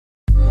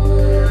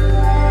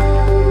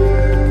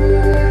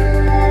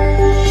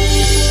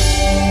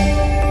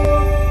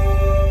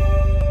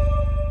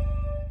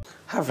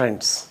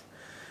friends,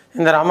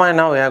 in the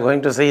Ramayana we are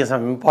going to see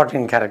some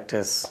important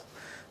characters.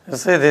 You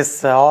see this,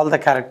 all the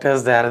characters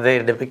they are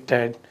there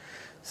depicted,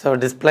 so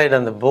displayed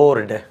on the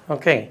board.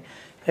 Okay,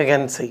 you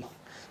can see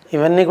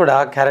ఇవన్నీ కూడా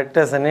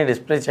characters అన్ని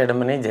display చేయడం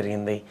అనేది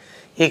జరిగింది.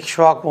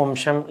 ఇక్ష్వాకు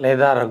వంశం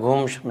లేదా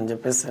రఘువంశం అని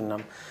చెప్పేసి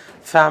అన్నాం.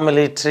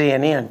 ఫ్యామిలీ ట్రీ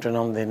అని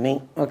అంటున్నాం దీన్ని.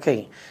 Okay,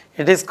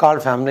 it is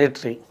called family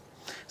tree.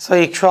 So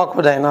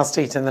Ikshvaku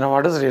డైనాస్టీకి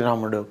చెందినవాడు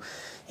శ్రీరాముడు.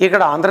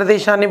 ఇక్కడ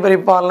ఆంధ్రదేశాన్ని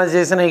పరిపాలన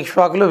చేసిన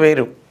ఇక్ష్వాకులు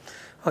వేరు.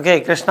 ఓకే,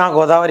 కృష్ణా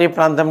గోదావరి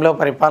ప్రాంతంలో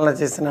పరిపాలన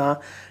చేసిన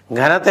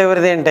ఘనత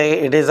ఎవరిది అంటే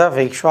it is of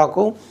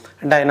Ikshvaku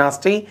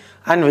dynasty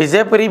and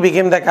Vijayapuri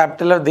became the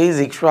capital of these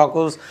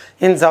Ikshvakus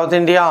in south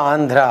India,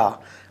 Andhra.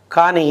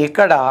 కానీ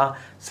ఇక్కడ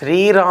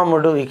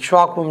శ్రీరాముడు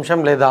ఇక్ష్వాకు వంశం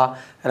లేదా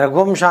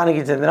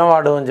రఘువంశానికి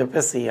చెందినవాడు అని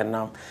చెప్పేసి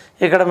అన్నాం.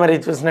 ఇక్కడ మరి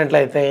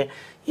చూసినట్లయితే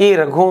ఈ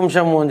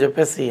రఘువంశము అని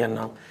చెప్పేసి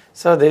అన్నాం.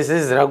 So this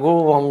is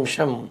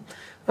Raghuvamsham.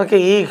 Okay,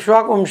 ఈ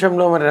ఇక్ష్వాకు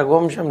వంశంలో మరి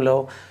రఘువంశంలో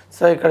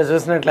సో ఇక్కడ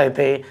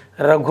చూసినట్లయితే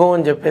రఘు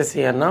అని చెప్పేసి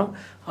అన్నాం.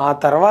 ఆ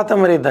తర్వాత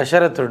మరి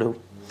దశరథుడు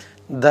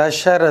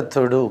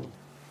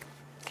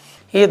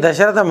ఈ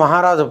దశరథ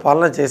మహారాజు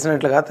పాలన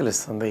చేసినట్లుగా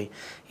తెలుస్తుంది.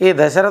 ఈ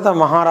దశరథ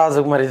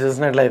మహారాజుకు మరి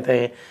చూసినట్లయితే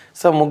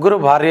సో ముగ్గురు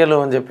భార్యలు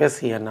అని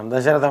చెప్పేసి అన్నాం.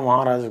 దశరథ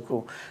మహారాజుకు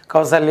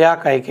కౌసల్య,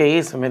 కైకేయి,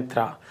 సుమిత్ర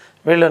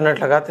వీళ్ళు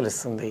ఉన్నట్లుగా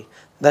తెలుస్తుంది.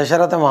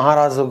 దశరథ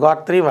మహారాజు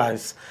got 3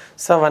 wives.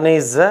 So one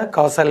is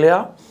Kaushalya,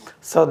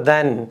 so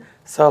then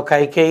so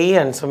Kaikeyi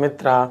and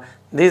Sumitra.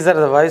 These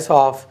are the wives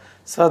of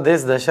so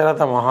this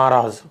Dasharatha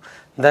మహారాజు.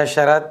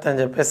 దశరథ్ అని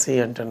చెప్పేసి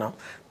అంటున్నాం.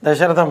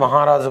 దశరథ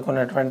మహారాజుకు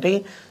ఉన్నటువంటి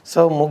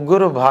సో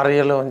ముగ్గురు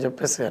భార్యలు అని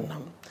చెప్పేసి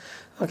అన్నాం.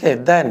 Okay,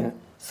 then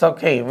so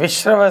okay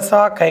విశ్రవస,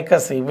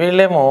 Kaikasi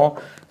వీళ్ళేమో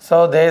సో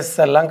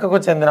దేశ లంకకు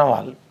చెందిన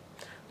వాళ్ళు.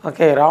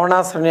 ఓకే,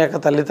 రావణాసురుని యొక్క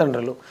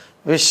తల్లిదండ్రులు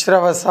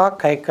విశ్రవస,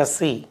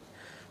 కైకసి.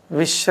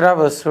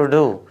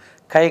 విశ్రవసుడు,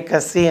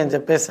 కైకసి అని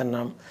చెప్పేసి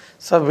అన్నాం.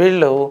 సో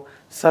వీళ్ళు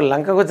సో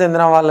లంకకు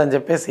చెందిన వాళ్ళు అని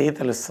చెప్పేసి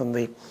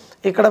తెలుస్తుంది.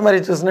 ఇక్కడ మరి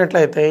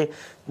చూసినట్లయితే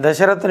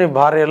దశరథుని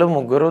భార్యలు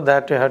ముగ్గురు.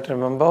 That you have to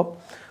remember.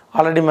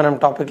 Already మనం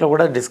టాపిక్లో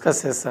కూడా డిస్కస్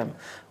చేస్తాం.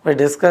 We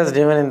discussed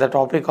even in the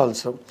topic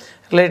also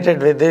related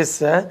with this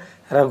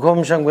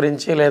Raghuvamsham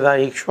గురించి లేదా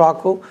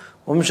ఇక్ష్వాకు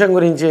వంశం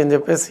గురించి అని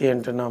చెప్పేసి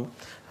అంటున్నాం.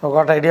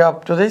 Got idea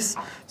up to this.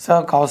 So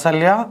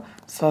Kaushalya,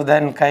 so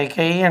then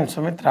Kaikeyi and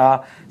Sumitra.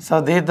 So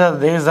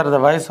these are the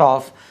wives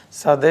of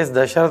so this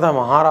Dasharatha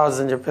Maharaj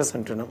అని చెప్పేసి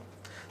అంటున్నాం.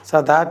 So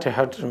that you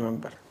have to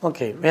remember.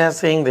 Okay, we are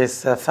seeing this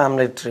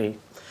family tree.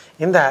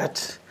 In that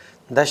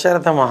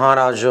Dasharatha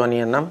మహారాజు అని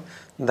అన్నాం.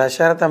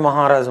 దశరథ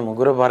మహారాజు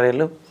ముగ్గురు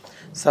భార్యలు.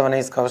 So one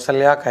is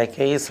Kaushalya,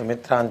 Kaikeyi,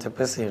 Sumitra అని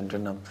చెప్పేసి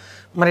అంటున్నాం.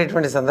 మరి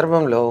ఇటువంటి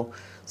సందర్భంలో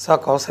సో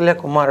కౌసల్య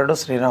కుమారుడు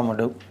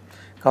శ్రీరాముడు,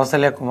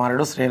 కౌసల్య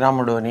కుమారుడు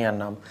శ్రీరాముడు అని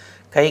అన్నాం.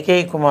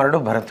 కైకేయి కుమారుడు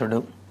భరతుడు.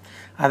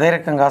 అదే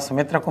రకంగా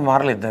సుమిత్ర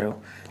కుమారులు ఇద్దరు,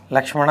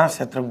 లక్ష్మణ,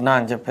 శత్రుఘ్న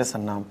అని చెప్పేసి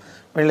అన్నాం.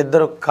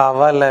 వీళ్ళిద్దరు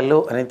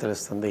కవలలు అని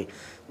తెలుస్తుంది.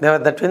 They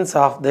are the twins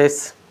of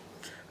this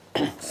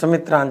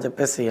Sumitra అని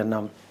చెప్పేసి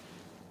అన్నాం.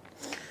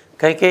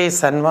 కైకేయి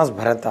సన్ వాస్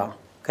భరత.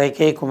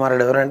 కైకేయి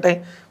కుమారుడు ఎవరంటే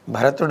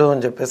భరతుడు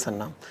అని చెప్పేసి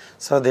అన్నాం.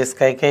 So this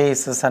Kaikeyi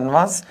son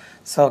was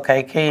so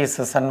Kaikeyi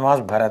son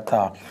was Bharata.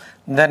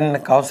 Then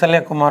Kaushalya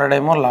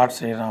కుమారుడేమో lord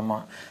Srirama.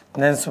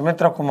 Then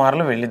Sumitra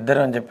కుమారులు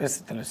వీళ్ళిద్దరు అని చెప్పేసి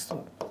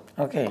తెలుస్తుంది.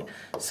 Okay,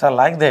 so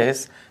like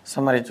this. So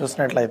మరి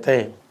చూసినట్లయితే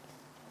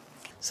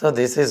so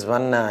this is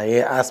one A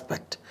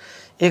aspect.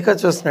 ఇక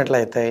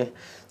చూసినట్లయితే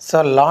so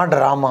lord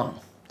Rama.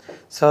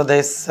 So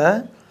this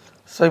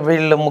so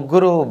వీళ్ళు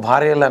ముగ్గురు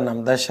భార్యలు అన్నాం.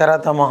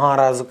 దశరథ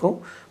మహారాజుకు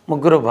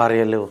ముగ్గురు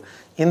భార్యలు.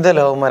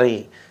 ఇందులో మరి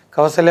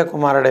కౌసల్య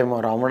కుమారుడేమో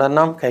రాముడు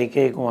అన్నాం,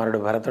 కైకేయి కుమారుడు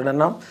భరతుడు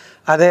అన్నాం.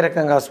 అదే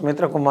రకంగా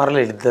సుమిత్ర కుమారులు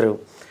ఇద్దరు.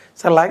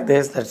 So like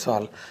this, that's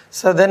all.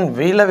 So then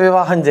వీళ్ళ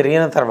వివాహం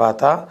జరిగిన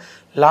తర్వాత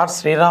లార్డ్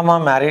శ్రీరామ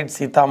మ్యారీడ్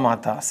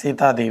సీతామాత,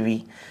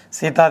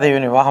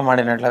 సీతాదేవిని వివాహం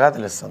ఆడినట్లుగా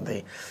తెలుస్తుంది.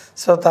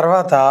 సో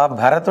తర్వాత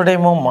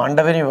భరతుడేమో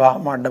మాండవిని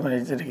వివాహం ఆడడం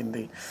అనేది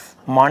జరిగింది.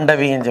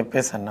 మాండవి అని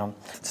చెప్పేసి అన్నాం.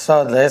 So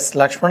this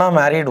Lakshmana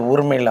married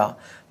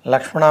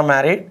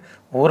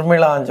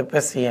Urmila అని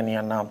చెప్పేసి అని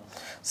అన్నాం.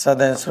 So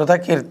then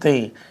Shrutakirti,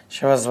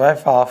 she was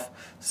wife of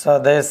so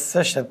this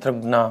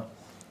Shatrughna.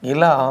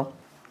 ఇలా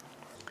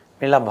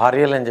వీళ్ళ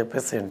భార్యలు అని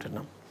చెప్పేసి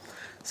అంటున్నాం.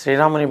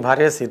 శ్రీరాముని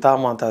భార్య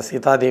సీతామాత,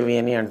 సీతాదేవి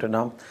అని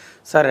అంటున్నాం.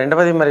 సో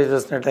రెండవది మరి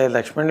చూసినట్లయితే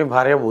లక్ష్మణుని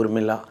భార్య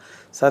ఊర్మిళ.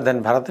 సో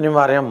దెన్ భరతుని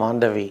భార్య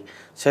మాండవి.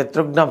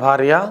 శత్రుఘ్న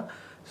భార్య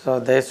సో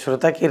దిస్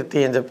శృతకీర్తి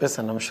అని చెప్పేసి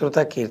అన్నాం.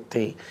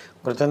 శృతకీర్తి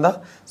గుర్తుందా?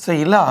 సో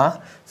ఇలా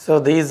so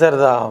these are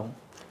the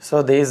so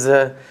these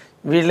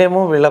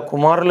వీళ్ళేమో వీళ్ళ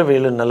కుమారులు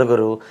వీళ్ళు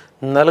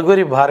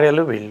నలుగురి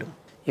భార్యలు వీళ్ళు.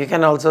 You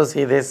can also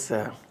see this.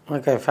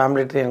 Okay,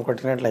 family tree అని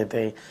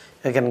కొట్టినట్లయితే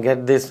you can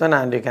get this one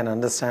and you can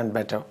understand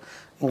better.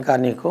 ఇంకా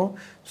నీకు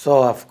సో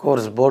అఫ్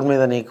కోర్స్ బోర్డ్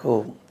మీద నీకు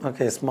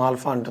ఓకే స్మాల్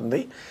ఫాంట్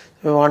ఉంది.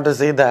 You want to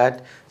see that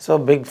so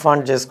big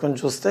font చేసుకొని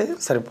చూస్తే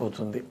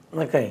సరిపోతుంది.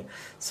 Okay,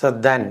 so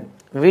then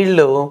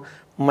వీళ్ళు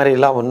మరి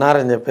ఇలా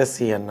ఉన్నారని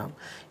చెప్పేసి అన్నాం.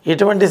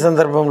 ఇటువంటి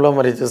సందర్భంలో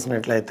మరి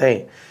చూసినట్లయితే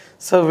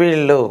సో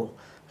వీళ్ళు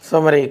సో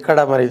మరి ఇక్కడ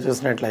మరి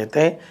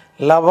చూసినట్లయితే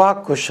లవ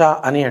కుశ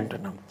అని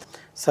అంటున్నాం.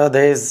 సో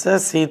దేస్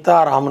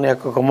సీతారాముని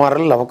యొక్క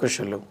కుమారులు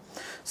లవకుశులు.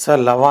 సో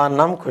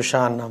లవాన్నం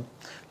కుశాన్నం,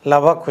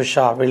 లవ కుశ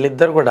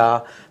వీళ్ళిద్దరు కూడా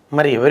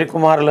మరి ఎవరి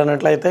కుమారులు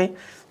అన్నట్లయితే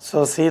సో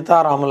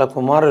సీతారాముల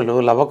కుమారులు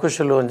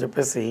లవకుశులు అని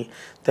చెప్పేసి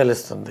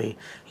తెలుస్తుంది.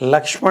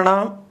 లక్ష్మణ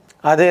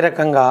అదే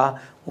రకంగా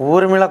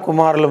ఊర్మిళ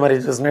కుమారులు మరి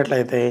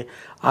చూసినట్లయితే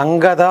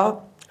అంగద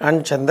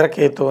అండ్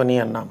చంద్రకేతు అని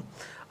అన్నాం.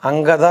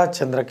 అంగద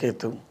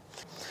చంద్రకేతు.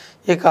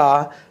 ఇక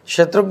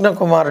శత్రుఘ్న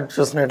కుమారుడు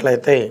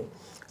చూసినట్లయితే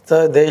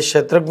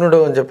శత్రుఘ్నుడు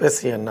అని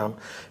చెప్పేసి అన్నాం.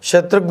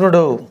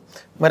 శత్రుఘ్నుడు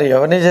మరి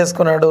ఎవరిని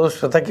చేసుకున్నాడు?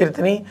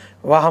 శృతకీర్తిని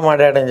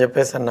వివాహమాడాడని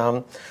చెప్పేసి అన్నాం.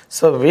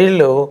 సో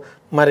వీళ్ళు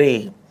మరి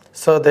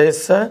సో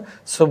దేశ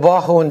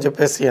సుబాహు అని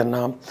చెప్పేసి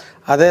అన్నాం.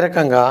 అదే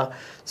రకంగా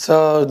సో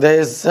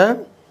దేశ్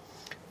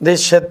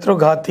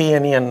శత్రుఘాతి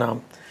అని అన్నాం.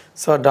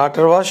 సో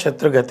డాటర్ వా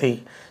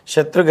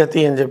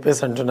శత్రుఘతి అని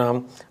చెప్పేసి అంటున్నాం.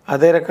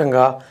 అదే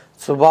రకంగా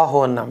సుబాహు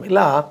అన్నాం.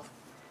 ఇలా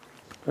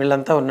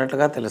వీళ్ళంతా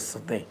ఉన్నట్లుగా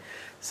తెలుస్తుంది.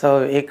 సో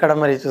ఇక్కడ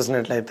మరి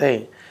చూసినట్లయితే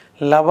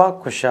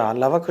లవకుశ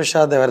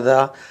దేవర్ the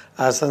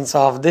Sons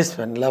of this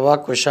one,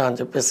 Lavakusa అని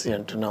చెప్పేసి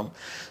అంటున్నాం.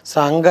 సో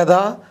అంగద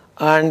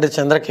అండ్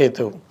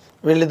చంద్రకేతు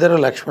వీళ్ళిద్దరూ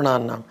లక్ష్మణ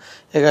అన్నాం.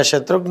 ఇక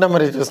శత్రుఘ్న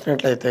మరి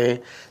చూసినట్లయితే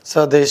సో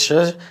దేశ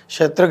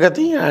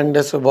శత్రుఘతి అండ్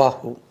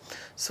సుబాహు.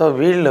 సో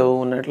వీళ్ళు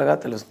ఉన్నట్లుగా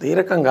తెలుస్తుంది. ఈ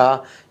రకంగా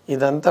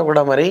ఇదంతా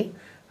కూడా మరి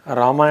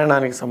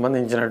రామాయణానికి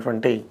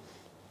సంబంధించినటువంటి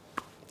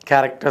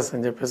క్యారెక్టర్స్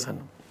అని చెప్పేసి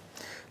అన్నాం.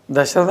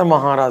 దశరథ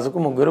మహారాజుకు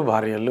ముగ్గురు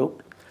భార్యలు,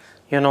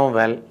 you know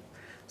well.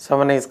 So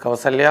one is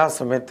Kaushalya,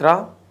 Sumitra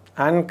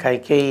and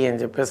Kaikeyi అని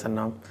చెప్పేసి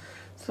అన్నాం.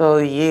 సో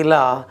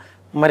ఇలా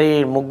మరి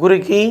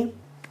ముగ్గురికి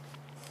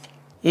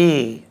ఈ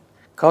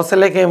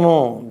కౌసల్యకేమో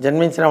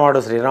జన్మించిన వాడు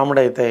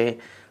శ్రీరాముడు అయితే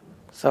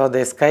సో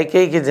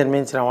కైకేయికి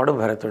జన్మించిన వాడు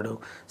భరతుడు.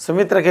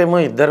 సుమిత్రకేమో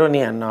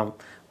ఇద్దరుని అన్నాం.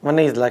 One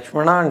is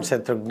Lakshmana and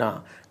Shatrughna,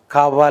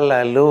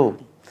 కవలలు.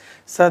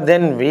 So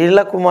then వీళ్ళ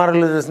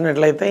కుమారులు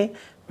చూసినట్లయితే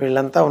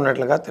వీళ్ళంతా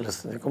ఉన్నట్లుగా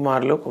తెలుస్తుంది,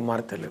 కుమారులు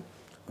కుమార్తెలు.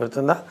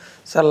 గుర్తుందా?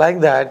 So like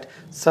that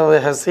so we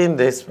have seen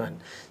this one.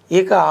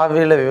 ఇక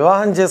వీళ్ళు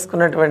వివాహం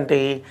చేసుకున్నటువంటి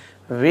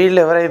వీళ్ళు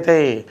ఎవరైతే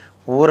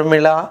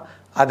ఊర్మిళ,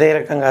 అదే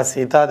రకంగా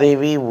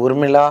సీతాదేవి,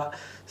 ఊర్మిళ,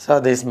 సో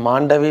దిస్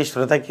మాండవి,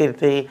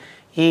 శృతకీర్తి,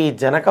 ఈ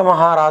జనక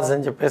మహారాజు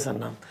అని చెప్పేసి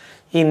అన్నాం.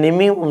 ఈ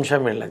నిమి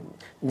వంశం వీళ్ళ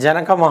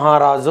జనక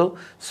మహారాజు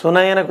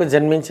సునయనకు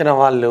జన్మించిన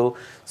వాళ్ళు.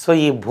 సో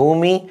ఈ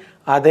భూమి,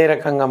 అదే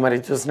రకంగా మరి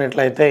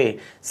చూసినట్లయితే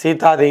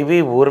సీతాదేవి,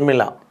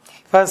 ఊర్మిళ.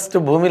 ఫస్ట్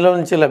భూమిలో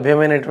నుంచి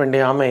లభ్యమైనటువంటి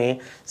ఆమె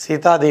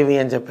సీతాదేవి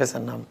అని చెప్పేసి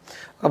అన్నాం.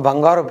 ఒక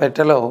బంగారు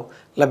పెట్టెలో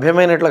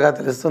లభ్యమైనట్లుగా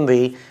తెలుస్తుంది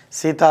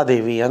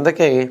సీతాదేవి.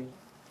 అందుకే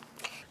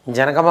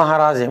జనక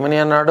మహారాజు ఏమని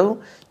అన్నాడు?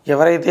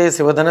 ఎవరైతే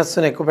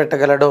శివధనస్సును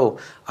ఎక్కుపెట్టగలడో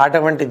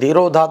అటువంటి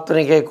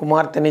ధీరోదాత్తునికే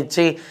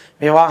కుమార్తెనిచ్చి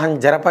వివాహం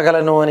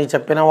జరపగలను అని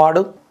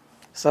చెప్పినవాడు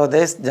సో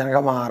జనక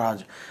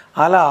మహారాజు.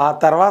 అలా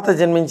తర్వాత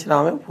జన్మించిన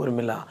ఆమె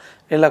ఊర్మిళ,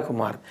 వీళ్ళ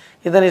కుమార్తె.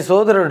 ఇతని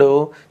సోదరుడు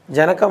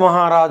జనక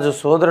మహారాజు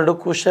సోదరుడు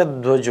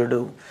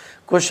కుశధ్వజుడు,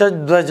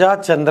 కుశధ్వజ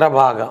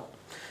చంద్రభాగ.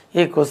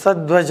 ఈ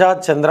కుశధ్వజ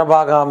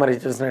చంద్రభాగ మరి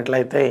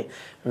చూసినట్లయితే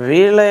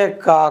వీళ్ళ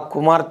యొక్క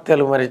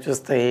కుమార్తెలు మరి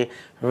చూస్తే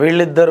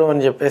వీళ్ళిద్దరూ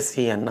అని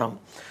చెప్పేసి అన్నాం.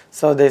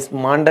 సో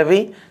మాండవి,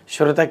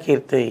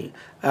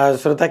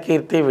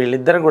 శృతకీర్తి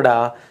వీళ్ళిద్దరు కూడా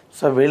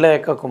సో వీళ్ళ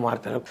యొక్క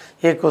కుమార్తెలు.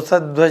 ఈ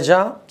కుశధ్వజ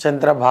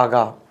చంద్రభాగ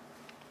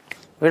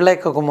వీళ్ళ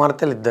యొక్క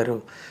కుమార్తెలు ఇద్దరు.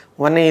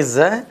 One is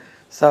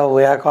so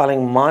we are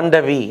calling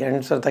Mandovi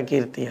and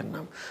Shrutakirti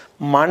అన్నాం.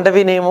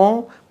 మాండవినేమో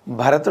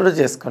భరతుడు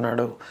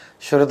చేసుకున్నాడు,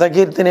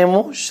 శృతకీర్తినేమో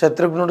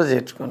శత్రుఘ్నుడు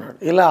చేర్చుకున్నాడు.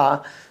 ఇలా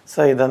సో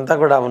ఇదంతా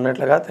కూడా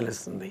ఉన్నట్లుగా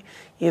తెలుస్తుంది.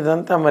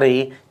 ఇదంతా మరి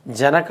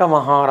జనక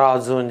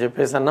మహారాజు అని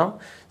చెప్పేసి అన్నాం.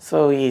 సో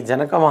ఈ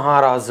జనక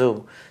మహారాజు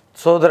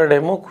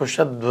సోదరుడేమో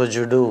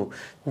కుశధ్వజుడు.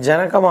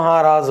 జనక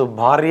మహారాజు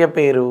భార్య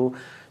పేరు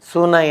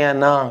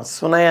సునయన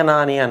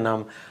అని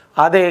అన్నాం.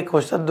 అదే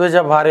కుశధ్వజ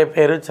భార్య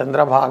పేరు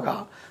చంద్రభాగ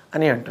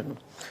అని అంటున్నాం.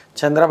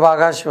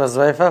 Chandrabhaga she was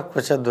wife of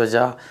కుశధ్వజ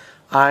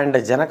and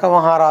Janaka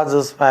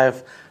మహారాజుస్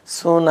wife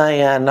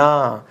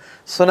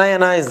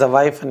Sunayana is the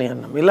wife అని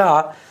అన్నాం. ఇలా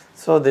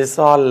so this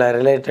all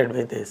related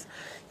with this.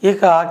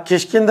 ఇక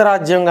కిష్కింద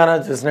రాజ్యం కనుక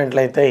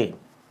చూసినట్లయితే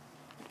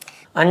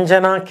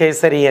అంజనా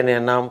కేసరి అని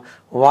అన్నాం.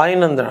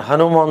 వాయునందుడు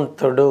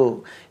హనుమంతుడు,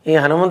 ఈ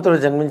హనుమంతుడు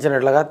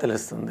జన్మించినట్లుగా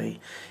తెలుస్తుంది.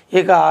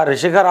 ఇక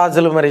ఋషిక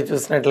రాజులు మరి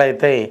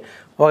చూసినట్లయితే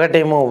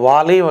ఒకటేమో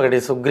వాలి, ఒకటి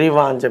సుగ్రీవ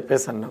అని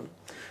చెప్పేసి అన్నాం.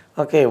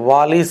 ఓకే,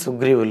 వాలి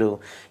సుగ్రీవులు.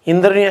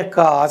 ఇంద్రుని యొక్క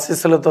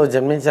ఆశీస్సులతో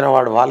జన్మించిన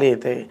వాడు వాలి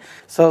అయితే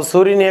సో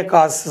సూర్యుని యొక్క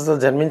ఆశీస్సుతో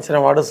జన్మించిన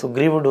వాడు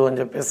సుగ్రీవుడు అని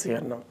చెప్పేసి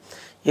అన్నాం.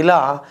 ఇలా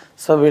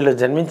సో వీళ్ళు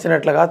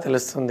జన్మించినట్లుగా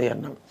తెలుస్తుంది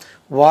అన్నాం.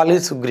 వాలి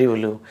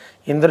సుగ్రీవులు,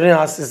 ఇంద్రుని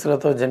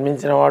ఆశీస్సులతో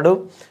జన్మించిన వాడు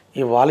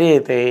ఈ వాలి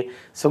అయితే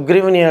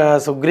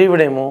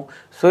సుగ్రీవుడేమో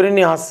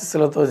సూర్యుని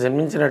ఆశీస్సులతో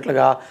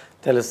జన్మించినట్లుగా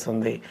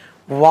తెలుస్తుంది.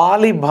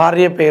 వాలి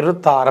భార్య పేరు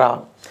తార,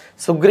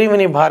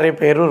 సుగ్రీవుని భార్య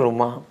పేరు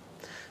రుమ.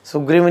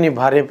 సుగ్రీవుని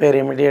భార్య పేరు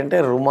ఏమిటి అంటే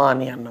రుమ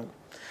అని అన్నాం.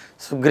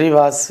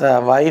 సుగ్రీవాస్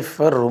వైఫ్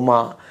రుమ.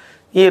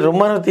 ఈ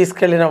రుమను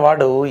తీసుకెళ్ళిన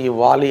వాడు ఈ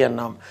వాలి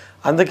అన్నాం.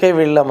 అందుకే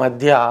వీళ్ళ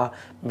మధ్య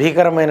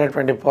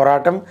భీకరమైనటువంటి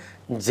పోరాటం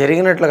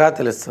జరిగినట్లుగా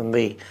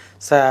తెలుస్తుంది.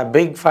 So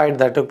big fight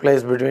that took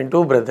place between two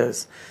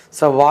brothers.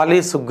 So వాలి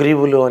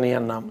సుగ్రీవులు అని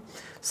అన్నాం.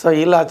 సో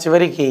ఇలా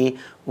చివరికి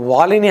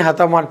వాలిని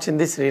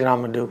హతమార్చింది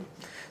శ్రీరాముడు.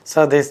 So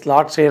this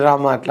lord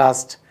Srirama at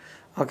last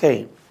okay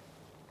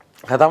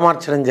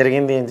హతమార్చడం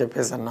జరిగింది అని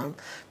చెప్పేసి అన్నాం.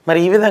 మరి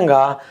ఈ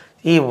విధంగా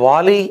ఈ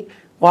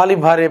వాలి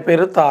భార్య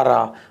పేరు తార,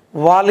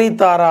 వాలి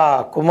తార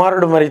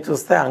కుమారుడు మరి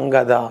చూస్తే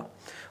అంగద,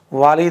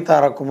 వాలి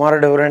తార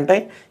కుమారుడు ఎవరంటే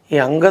ఈ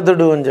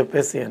అంగదుడు అని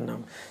చెప్పేసి అన్నాం.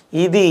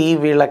 ఇది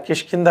వీళ్ళ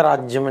కిష్కింద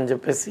రాజ్యం అని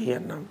చెప్పేసి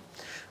అన్నాం.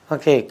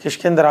 ఓకే,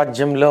 కిష్కింద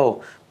రాజ్యంలో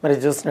మరి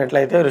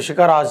చూసినట్లయితే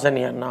ఋషికరాజు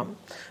అని అన్నాం,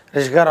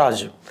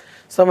 ఋషికరాజు.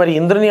 సో మరి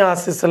ఇంద్రుని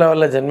ఆశీస్సుల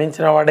వల్ల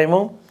జన్మించిన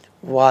వాడేమో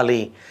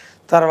వాలి,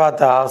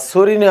 తర్వాత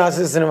సూర్యుని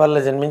ఆశీస్సుని వల్ల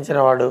జన్మించిన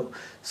వాడు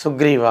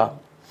సుగ్రీవ.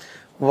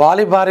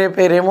 వాలి భార్య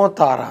పేరేమో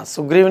తార,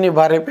 సుగ్రీవుని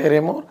భార్య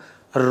పేరేమో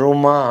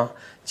రుమ.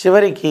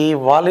 చివరికి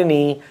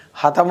వాలిని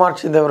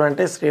హతమార్చింది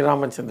ఎవరంటే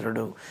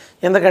శ్రీరామచంద్రుడు.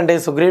 ఎందుకంటే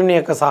సుగ్రీవుని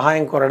యొక్క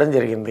సహాయం కోరడం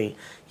జరిగింది.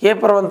 ఏ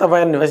పర్వతంపై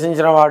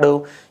నివసించిన వాడు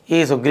ఈ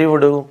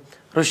సుగ్రీవుడు?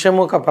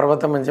 ఋష్యముఖ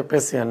పర్వతం అని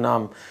చెప్పేసి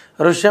అన్నాం.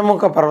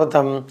 ఋష్యముఖ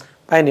పర్వతం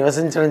పై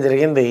నివసించడం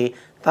జరిగింది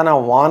తన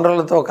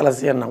వానరులతో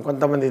కలిసి అన్నాం,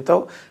 కొంతమందితో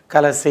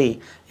కలిసి.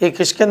 ఈ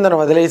కిష్కిందను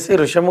వదిలేసి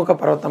ఋష్యముఖ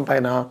పర్వతం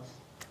పైన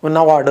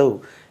ఉన్నవాడు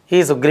ఈ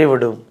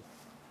సుగ్రీవుడు.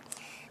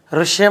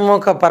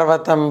 ఋష్యముఖ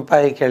పర్వతం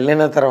పైకి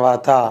వెళ్ళిన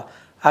తర్వాత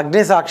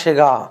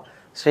అగ్నిసాక్షిగా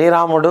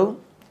శ్రీరాముడు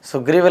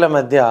సుగ్రీవుల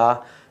మధ్య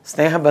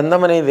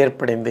స్నేహబంధం అనేది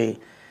ఏర్పడింది.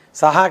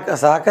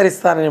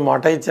 సహకరిస్తానని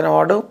మాట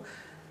ఇచ్చినవాడు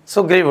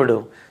సుగ్రీవుడు.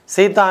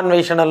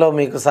 సీతాన్వేషణలో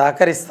మీకు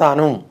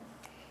సహకరిస్తాను,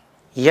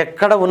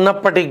 ఎక్కడ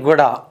ఉన్నప్పటికి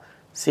కూడా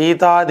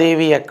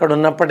సీతాదేవి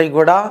ఎక్కడున్నప్పటికీ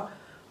కూడా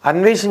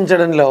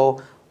అన్వేషించడంలో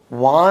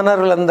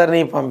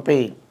వానరులందరినీ పంపి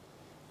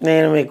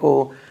నేను మీకు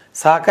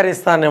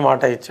సహకరిస్తానని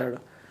మాట ఇచ్చాడు.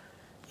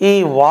 ఈ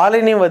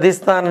వాలిని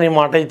వధిస్తానని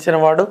మాట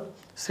ఇచ్చినవాడు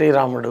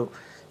శ్రీరాముడు.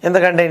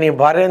 ఎందుకంటే నీ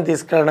భార్యను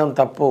తీసుకెళ్ళడం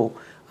తప్పు,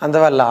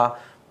 అందువల్ల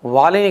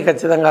వాలిని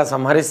ఖచ్చితంగా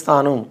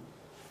సంహరిస్తాను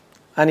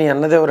అని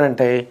అన్నది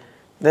ఎవరంటే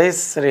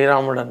దేశ్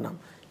శ్రీరాముడు అన్నాం.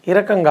 ఈ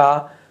రకంగా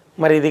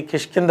మరి ఇది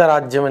కిష్కింద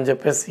రాజ్యం అని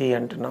చెప్పేసి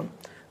అంటున్నాం,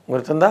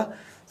 గుర్తుందా?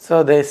 So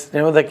Desh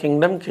name the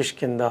Kingdom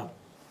Kishkindha.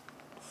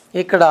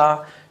 ఇక్కడ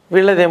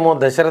వీళ్ళదేమో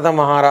దశరథ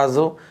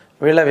మహారాజు,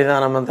 వీళ్ళ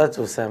విధానం అంతా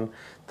చూసాం.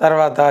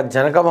 తర్వాత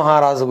జనక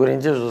మహారాజు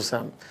గురించి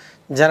చూసాం.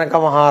 జనక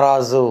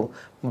మహారాజు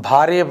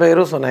భార్య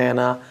పేరు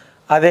సునయన.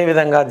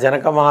 అదేవిధంగా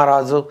జనక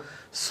మహారాజు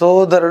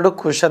సోదరుడు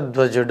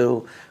కుశధ్వజుడు.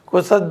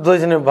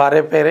 కుశధ్వజుని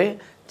భార్య పేరే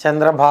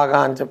చంద్రభాగ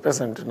అని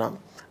చెప్పేసి అంటున్నాం,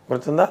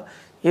 గుర్తుందా?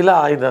 ఇలా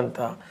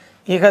ఇదంతా.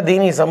 ఇక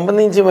దీనికి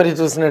సంబంధించి మరి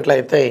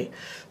చూసినట్లయితే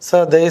సో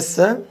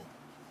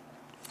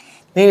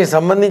దీనికి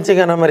సంబంధించి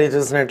కన్నా మరి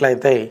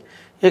చూసినట్లయితే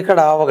ఇక్కడ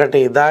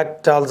ఒకటి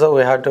that also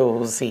we have to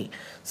see.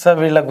 So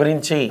వీళ్ళ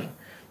గురించి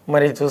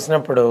మరి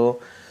చూసినప్పుడు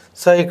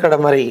సో ఇక్కడ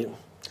మరి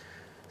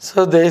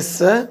సో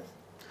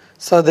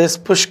దేశ్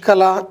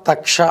పుష్కల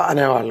తక్ష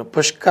అనేవాళ్ళు.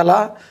 పుష్కల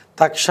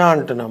తక్ష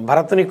అంటున్నాం.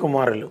 భరతుని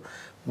కుమారులు,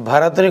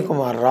 భరతుని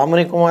కుమారు,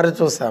 రాముని కుమారు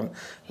చూసాం,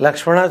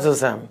 లక్ష్మణ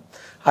చూసాం,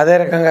 అదే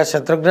రకంగా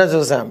శత్రుఘ్న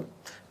చూసాం.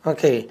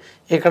 ఓకే,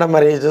 ఇక్కడ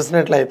మరి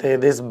చూసినట్లయితే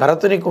దిస్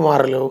భరతుని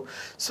కుమారులు.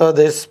 సో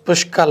దిస్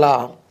పుష్కల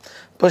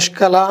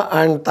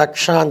అండ్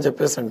తక్ష అని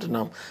చెప్పేసి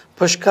అంటున్నాం.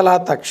 పుష్కల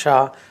Taksha.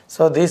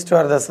 So these to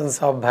are the Sons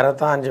of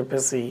భరత అని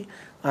చెప్పేసి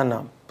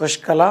అన్నాం,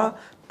 పుష్కల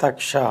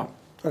తక్ష.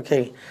 ఓకే,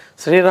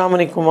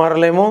 శ్రీరాముని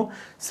కుమారులేమో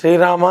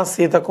శ్రీరామ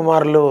సీత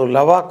కుమారులు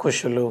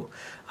లవాకుశులు.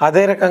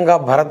 అదే రకంగా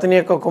భరతుని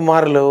యొక్క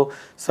కుమారులు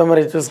సో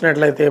మరి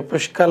చూసినట్లయితే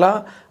పుష్కల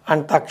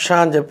అండ్ తక్ష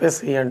అని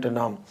చెప్పేసి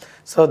అంటున్నాం.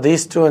 సో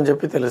దీస్ టూ అని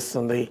చెప్పి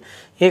తెలుస్తుంది.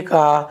 ఇక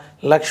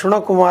లక్ష్మణ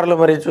కుమారులు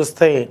మరి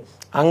చూస్తే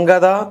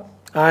అంగద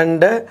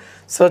అండ్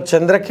సో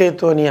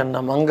చంద్రకేతు అని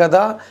అన్నాం. అంగద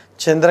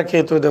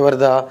చంద్రకేతు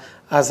ఎవరిద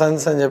ఆ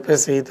సన్స్ అని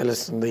చెప్పేసి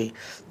తెలుస్తుంది.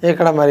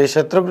 ఇక్కడ మరి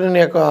శత్రుఘ్నుని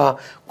యొక్క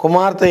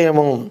కుమార్తె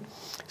ఏమో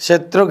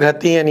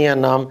శత్రుఘతి అని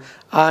అన్నాం,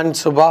 అండ్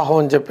సుబాహు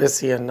అని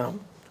చెప్పేసి అన్నాం,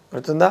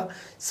 గుర్తుందా?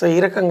 సో ఈ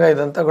రకంగా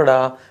ఇదంతా కూడా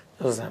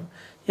చూసాం.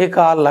 ఇక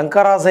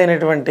లంకరాజు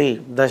అయినటువంటి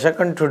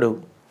దశకంఠుడు.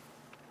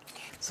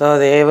 సో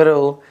ఎవరు?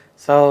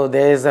 సో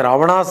దేశ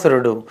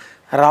రావణాసురుడు.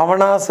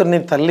 రావణాసురుని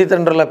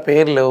తల్లిదండ్రుల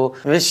పేర్లు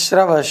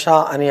విశ్రవశ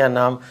అని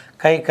అన్నాం,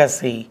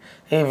 కైకసి.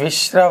 ఈ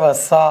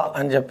విశ్రవస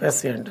అని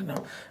చెప్పేసి అంటున్నాం,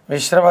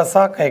 విశ్రవస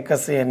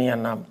కైకసి అని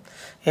అన్నాం.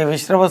 ఈ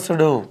విశ్రవస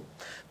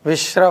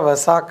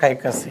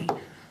కైకసి.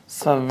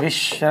 సో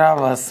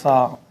విశ్రవస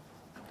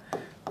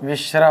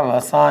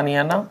అని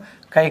అన్నాం,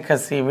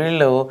 కైకసి.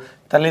 వీళ్ళు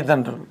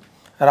తల్లిదండ్రులు,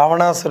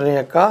 రావణాసురుని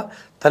యొక్క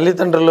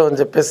తల్లిదండ్రులు అని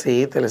చెప్పేసి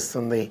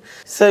తెలుస్తుంది.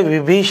 సో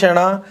విభీషణ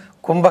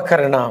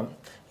కుంభకర్ణ.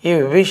 ఈ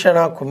విభీషణ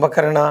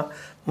కుంభకర్ణ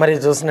మరి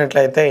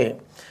చూసినట్లయితే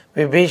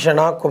విభీషణ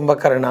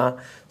కుంభకర్ణ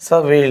సో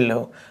వీళ్ళు.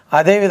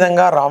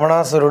 అదేవిధంగా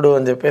రావణాసురుడు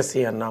అని చెప్పేసి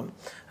అన్నాం,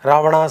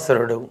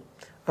 రావణాసురుడు.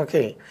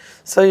 ఓకే,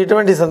 సో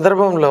ఇటువంటి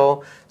సందర్భంలో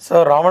సో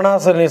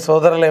రావణాసురుని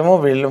సోదరులేమో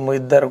వీళ్ళు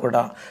ఇద్దరు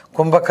కూడా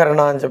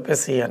కుంభకర్ణ అని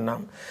చెప్పేసి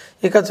అన్నాం.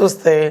 ఇక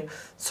చూస్తే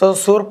సో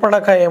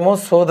శూర్పణఖ ఏమో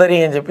సోదరి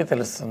అని చెప్పి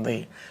తెలుస్తుంది.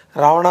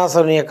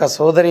 రావణాసురుని యొక్క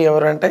సోదరి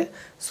ఎవరంటే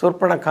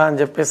శూర్పణఖ అని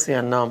చెప్పేసి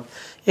అన్నాం.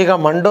 ఇక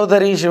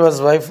Mandodari, she was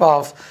wife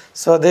of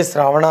so this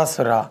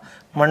Ravanasura.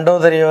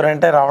 Mandodari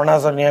ఎవరంటే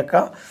రావణాసురుని యొక్క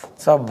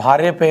సో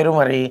భార్య పేరు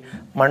మరి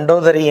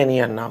మండోదరి అని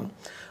అన్నాం.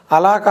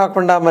 అలా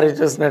కాకుండా మరి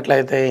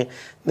చూసినట్లయితే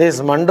దిస్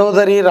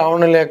మండోదరి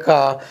రావణుల యొక్క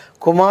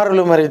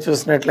కుమారులు మరి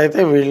చూసినట్లయితే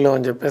వీళ్ళు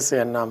అని చెప్పేసి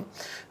అన్నాం.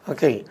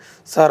 ఓకే.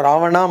 సో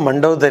రావణ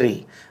మండోదరి,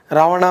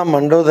 రావణ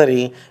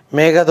మండోదరి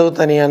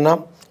మేఘదూత్ అని అన్నాం,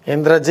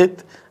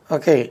 ఇంద్రజిత్,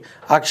 ఓకే,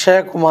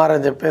 అక్షయ్ కుమార్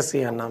అని చెప్పేసి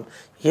అన్నాం.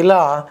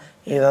 ఇలా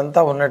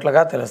ఇదంతా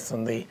ఉన్నట్లుగా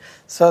తెలుస్తుంది.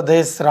 సో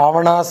దిస్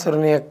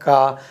రావణాసురుని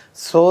యొక్క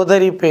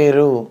సోదరి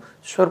పేరు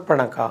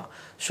శూర్పణఖ.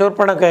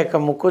 శూర్పణఖ యొక్క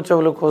ముక్కు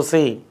చెవులు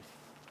కోసి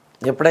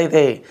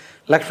ఎప్పుడైతే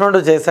లక్ష్మణుడు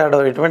చేశాడో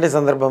ఇటువంటి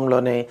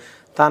సందర్భంలోనే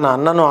తన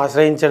అన్నను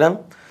ఆశ్రయించడం.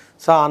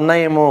 సో అన్న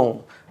ఏమో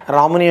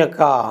రాముని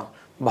యొక్క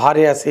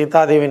భార్య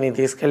సీతాదేవిని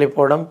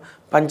తీసుకెళ్ళిపోవడం,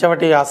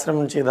 పంచవటి ఆశ్రమం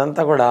నుంచి,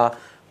 ఇదంతా కూడా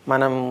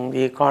మనం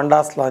ఈ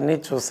కాండాస్లో అన్నీ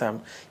చూసాం.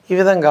 ఈ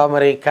విధంగా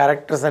మరి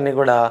క్యారెక్టర్స్ అన్నీ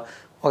కూడా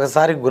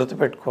ఒకసారి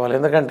గుర్తుపెట్టుకోవాలి.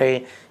 ఎందుకంటే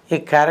ఈ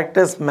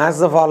క్యారెక్టర్స్ మ్యాచ్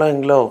ద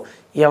ఫాలోయింగ్లో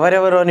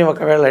ఎవరెవరు అని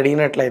ఒకవేళ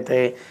అడిగినట్లయితే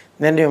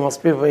then you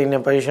must be in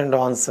a position to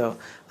answer.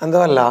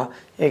 అందువల్ల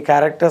ఈ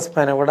క్యారెక్టర్స్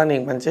పైన కూడా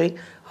నీకు మంచి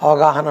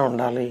అవగాహన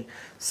ఉండాలి.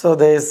 సో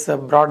దిస్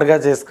బ్రాడ్గా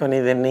చేసుకొని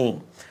దీన్ని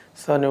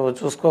సో నువ్వు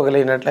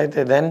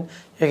చూసుకోగలిగినట్లయితే then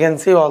you can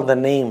see all the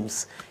names.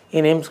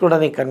 ఈ నేమ్స్ కూడా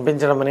నీకు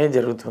కనిపించడం అనేది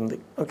జరుగుతుంది.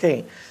 ఓకే.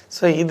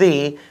 సో ఇది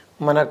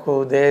మనకు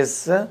this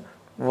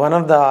one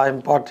of the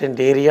important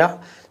area.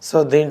 So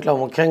దీంట్లో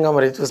ముఖ్యంగా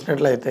మరి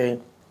చూసినట్లయితే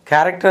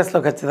క్యారెక్టర్స్లో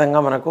ఖచ్చితంగా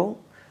మనకు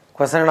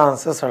క్వశ్చన్ అండ్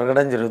ఆన్సర్స్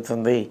అడగడం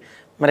జరుగుతుంది.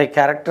 మరి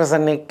క్యారెక్టర్స్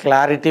అన్ని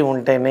క్లారిటీ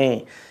ఉంటేనే,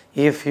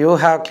 if you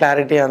have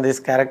clarity on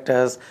these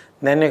characters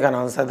then you can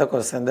answer the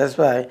question. That's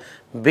why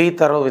be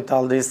thorough with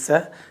all these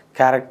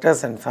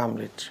characters and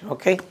family.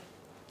 Okay,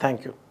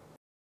 thank you.